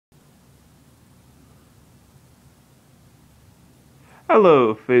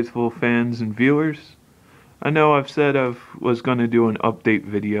Hello, faithful fans and viewers. I know I've said I was going to do an update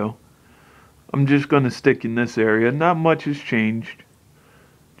video. I'm just going to stick in this area. Not much has changed.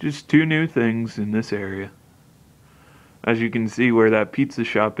 Just two new things in this area. As you can see where that pizza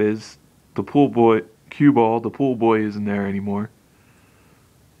shop is, the pool boy, cue ball, the pool boy isn't there anymore.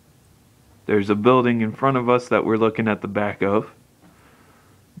 There's a building in front of us that we're looking at the back of.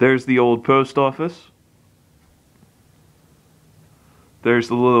 There's the old post office. There's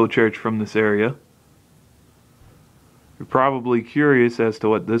the little church from this area. You're probably curious as to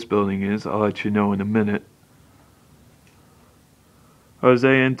what this building is. I'll let you know in a minute. Jose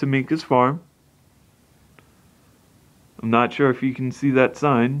and Tamika's farm. I'm not sure if you can see that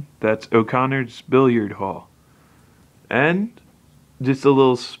sign. That's O'Connor's Billiard Hall. And just a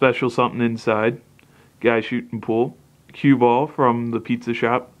little special something inside. Guy shooting pool. Cue ball from the pizza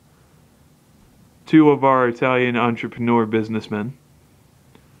shop. Two of our Italian entrepreneur businessmen.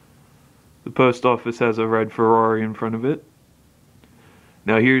 The post office has a red Ferrari in front of it.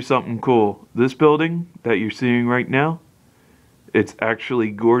 Now here's something cool. This building that you're seeing right now, it's actually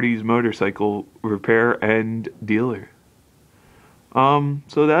Gordy's motorcycle repair and dealer.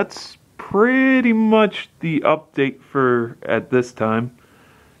 So that's pretty much the update for at this time.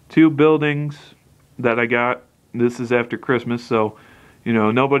 Two buildings that I got. This is after Christmas, so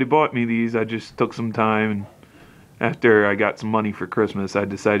nobody bought me these. I just took some time, and after I got some money for Christmas, I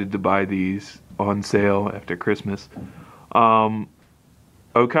decided to buy these on sale after Christmas.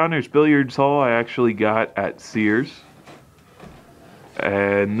 O'Connor's Billiards Hall I actually got at Sears.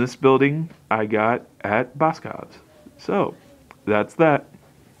 And this building I got at Boscov's. So, that's that.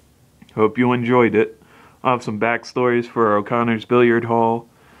 Hope you enjoyed it. I'll have some backstories for O'Connor's Billiard Hall.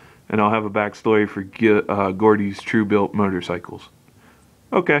 And I'll have a backstory for Gordy's True Built motorcycles.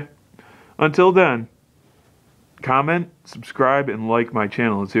 Okay. Until then, comment, subscribe, and like my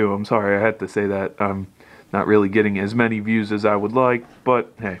channel too. I'm sorry I had to say that. I'm not really getting as many views as I would like,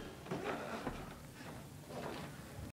 but hey.